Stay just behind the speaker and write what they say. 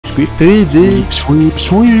3D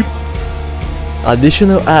Sweep.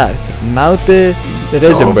 additional art. Malte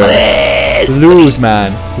Rezenberg,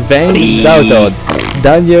 Luzman, Van Doutot,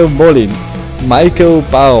 Daniel Molin, Michael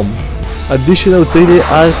Baum. Additional 3D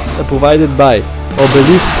art provided by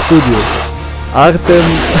Obelisk Studio. Artem...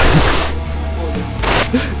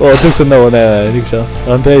 О, тук са много, не, никакъв шанс.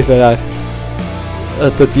 Андрей Феррар.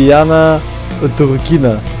 Татьяна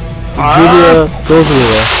Туркина. Джулия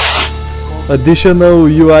Козлова. Additional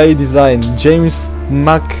UI design. James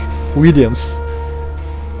Mac Williams.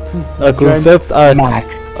 Concept art.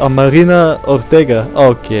 Marina Ortega.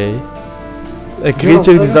 Okay. A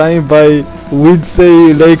creature designed by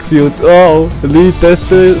Lindsay Lakefield. Oh, lead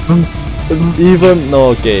tester. Even. No,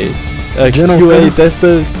 okay. QA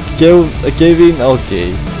tester. Kevin. Okay.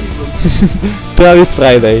 Travis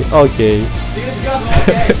Friday. Okay.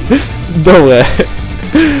 Добре.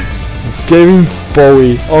 Kevin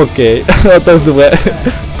Powie. Окей. Тоест добре.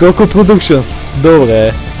 Coco Productions.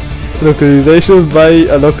 Добре. Localizations by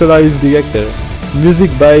a localized director.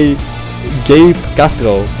 Music by Gabe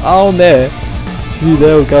Castro. Ао не.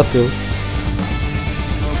 Fidel Castro.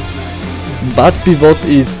 Bad Pivot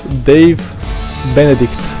is Dave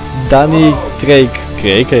Benedict. Danny Craig.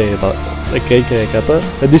 Craig е реката.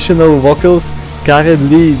 Additional vocals Karen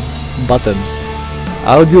Lee Button.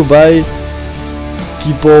 Audio by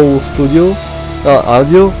Kipol Studio.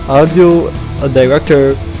 Audio director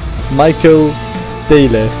Michael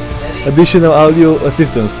Taylor. Additional audio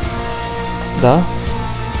assistance. Да?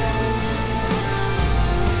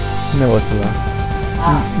 Не може това.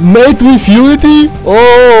 Made with Unity?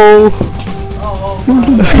 Oh!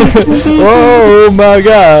 Oh my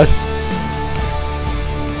god!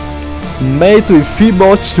 Made with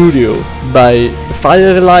Fibot Studio by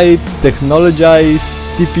Firelight Technologies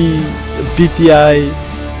PTI.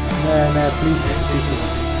 Не,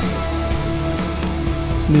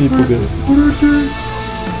 Не ми пуга.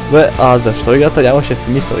 Бе, защо играта нямаше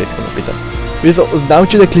смисъл, искам да питам. Мисъл, знам,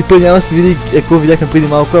 че на клипа няма да се види какво видяхме преди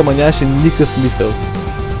малко, ама нямаше никакъв смисъл.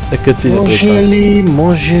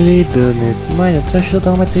 Може ли да не... Май, не трябваше да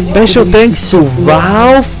даваме тези... Special thanks to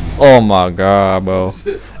Valve! Oh my god, bro.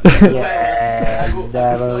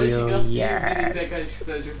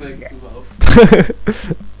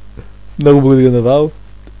 Много благодаря на Valve.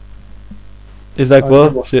 И за какво?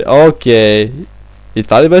 Окей. И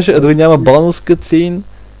това ли беше? Дори няма бонус cutscene?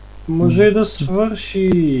 Може и да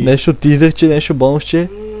свърши. Нещо тизърче, нещо бонусче?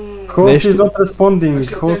 Hold is not responding.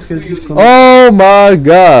 Hold is disconnected. Oh my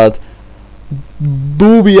god!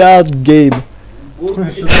 Booby-ad game.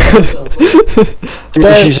 Ти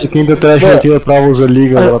 60 секунда трябваше да отида право за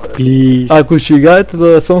лига, брат, плиз. Ако ще играете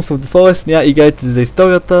The Songs of the Forest, няма играйте за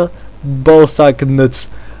историята. Ballsack Nuts.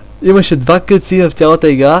 Имаше два кътсина в цялата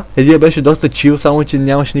игра, един беше доста чил, само че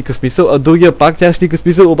нямаше никакъв смисъл, а другия пак нямаше никакъв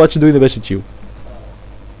смисъл, обаче дори не беше чил.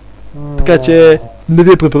 Така че не ви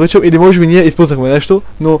я препоръчвам, или може би ние изпуснахме нещо,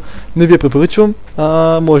 но не ви я препоръчвам,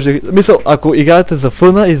 може да... Мисъл, ако играете за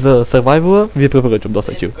фъна и за survival-а, ви я препоръчвам,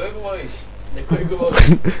 доста чил. Кой говориш?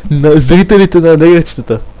 На зрителите на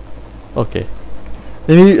играчетата. Окей.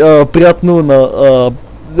 Приятно на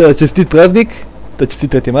честит празник,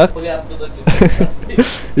 честит 3 март. Приятно на честит празник.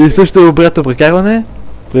 И също приятно прекарване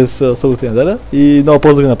през събота и неделя и много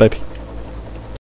поздрави на Пепи.